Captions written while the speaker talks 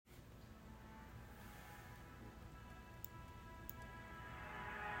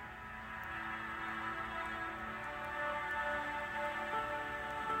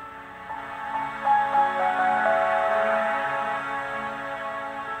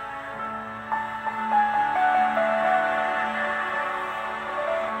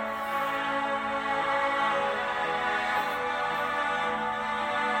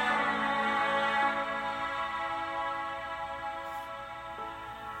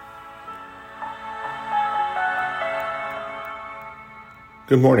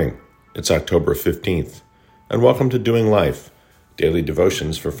Good morning. It's October 15th, and welcome to Doing Life, daily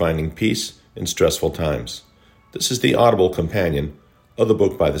devotions for finding peace in stressful times. This is the audible companion of the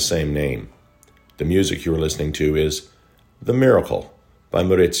book by the same name. The music you are listening to is The Miracle by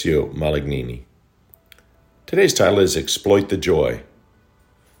Maurizio Malagnini. Today's title is Exploit the Joy.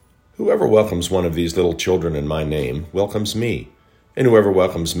 Whoever welcomes one of these little children in my name welcomes me, and whoever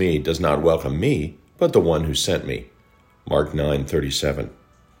welcomes me does not welcome me, but the one who sent me. Mark 9:37.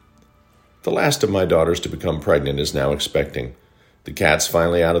 The last of my daughters to become pregnant is now expecting. The cat's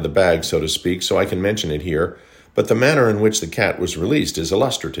finally out of the bag, so to speak, so I can mention it here, but the manner in which the cat was released is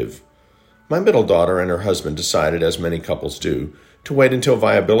illustrative. My middle daughter and her husband decided, as many couples do, to wait until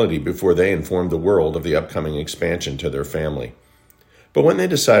viability before they informed the world of the upcoming expansion to their family. But when they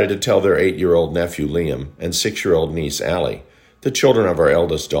decided to tell their 8-year-old nephew Liam and 6-year-old niece Allie, the children of our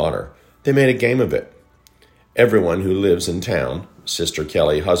eldest daughter, they made a game of it. Everyone who lives in town, Sister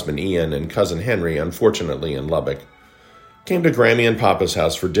Kelly, husband Ian, and cousin Henry, unfortunately in Lubbock, came to Grammy and Papa's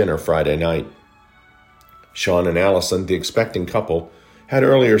house for dinner Friday night. Sean and Allison, the expecting couple, had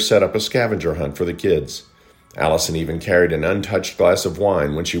earlier set up a scavenger hunt for the kids. Allison even carried an untouched glass of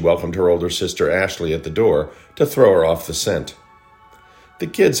wine when she welcomed her older sister Ashley at the door to throw her off the scent. The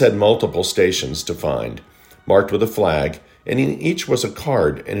kids had multiple stations to find, marked with a flag, and in each was a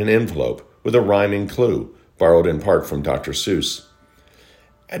card and an envelope with a rhyming clue, borrowed in part from Dr. Seuss.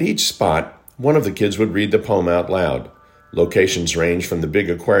 At each spot, one of the kids would read the poem out loud. Locations ranged from the big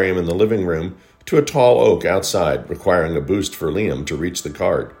aquarium in the living room to a tall oak outside, requiring a boost for Liam to reach the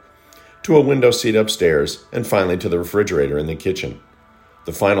card, to a window seat upstairs, and finally to the refrigerator in the kitchen.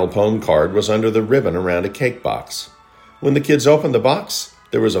 The final poem card was under the ribbon around a cake box. When the kids opened the box,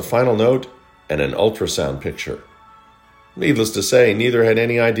 there was a final note and an ultrasound picture. Needless to say, neither had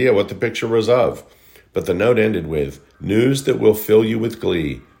any idea what the picture was of, but the note ended with, "News that will fill you with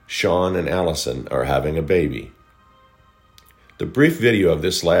glee. Sean and Allison are having a baby." The brief video of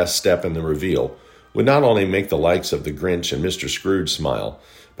this last step in the reveal would not only make the likes of the Grinch and Mr. Scrooge smile,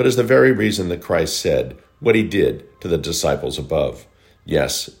 but is the very reason that Christ said what he did to the disciples above.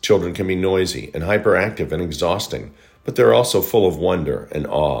 Yes, children can be noisy and hyperactive and exhausting, but they're also full of wonder and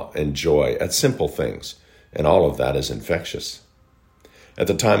awe and joy at simple things, and all of that is infectious. At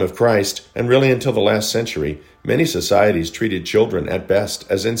the time of Christ, and really until the last century, many societies treated children at best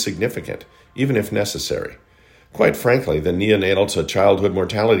as insignificant, even if necessary. Quite frankly, the neonatal to childhood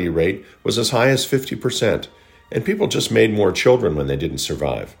mortality rate was as high as 50%, and people just made more children when they didn't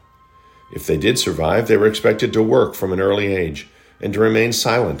survive. If they did survive, they were expected to work from an early age and to remain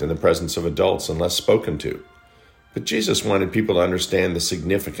silent in the presence of adults unless spoken to. But Jesus wanted people to understand the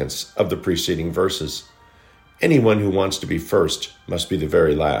significance of the preceding verses. Anyone who wants to be first must be the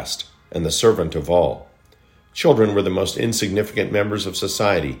very last, and the servant of all. Children were the most insignificant members of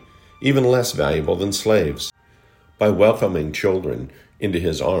society, even less valuable than slaves. By welcoming children into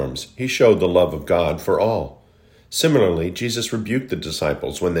his arms, he showed the love of God for all. Similarly, Jesus rebuked the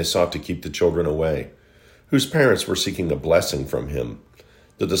disciples when they sought to keep the children away, whose parents were seeking a blessing from him.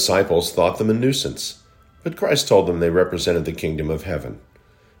 The disciples thought them a nuisance, but Christ told them they represented the kingdom of heaven.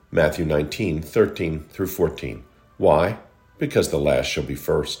 Matthew 19:13-14. Why? Because the last shall be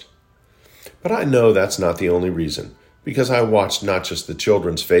first. But I know that's not the only reason, because I watched not just the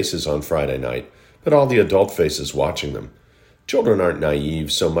children's faces on Friday night, but all the adult faces watching them. Children aren't naive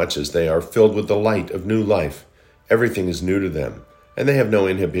so much as they are filled with the light of new life. Everything is new to them, and they have no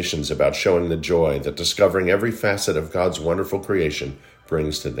inhibitions about showing the joy that discovering every facet of God's wonderful creation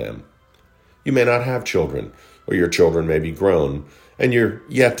brings to them. You may not have children, or your children may be grown, and you're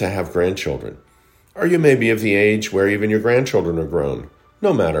yet to have grandchildren. Or you may be of the age where even your grandchildren are grown.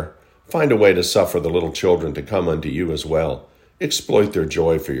 No matter. Find a way to suffer the little children to come unto you as well. Exploit their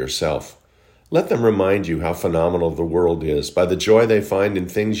joy for yourself. Let them remind you how phenomenal the world is by the joy they find in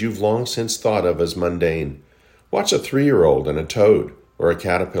things you've long since thought of as mundane. Watch a 3-year-old and a toad, or a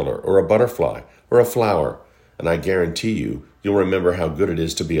caterpillar, or a butterfly, or a flower, and I guarantee you'll remember how good it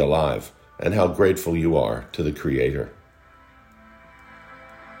is to be alive, and how grateful you are to the Creator.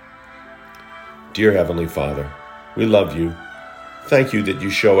 Dear Heavenly Father, we love you. Thank you that you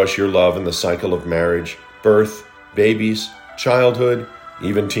show us your love in the cycle of marriage, birth, babies, childhood,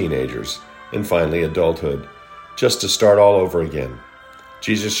 even teenagers, and finally adulthood, just to start all over again.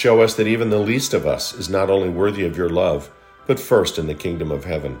 Jesus, show us that even the least of us is not only worthy of your love, but first in the kingdom of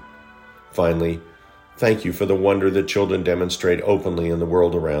heaven. Finally, thank you for the wonder that children demonstrate openly in the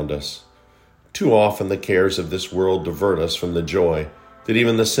world around us. Too often the cares of this world divert us from the joy that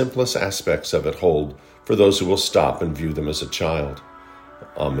even the simplest aspects of it hold for those who will stop and view them as a child.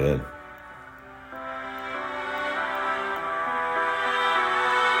 Amen.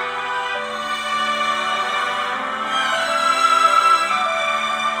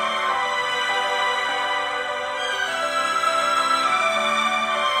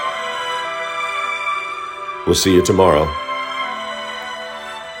 We'll see you tomorrow.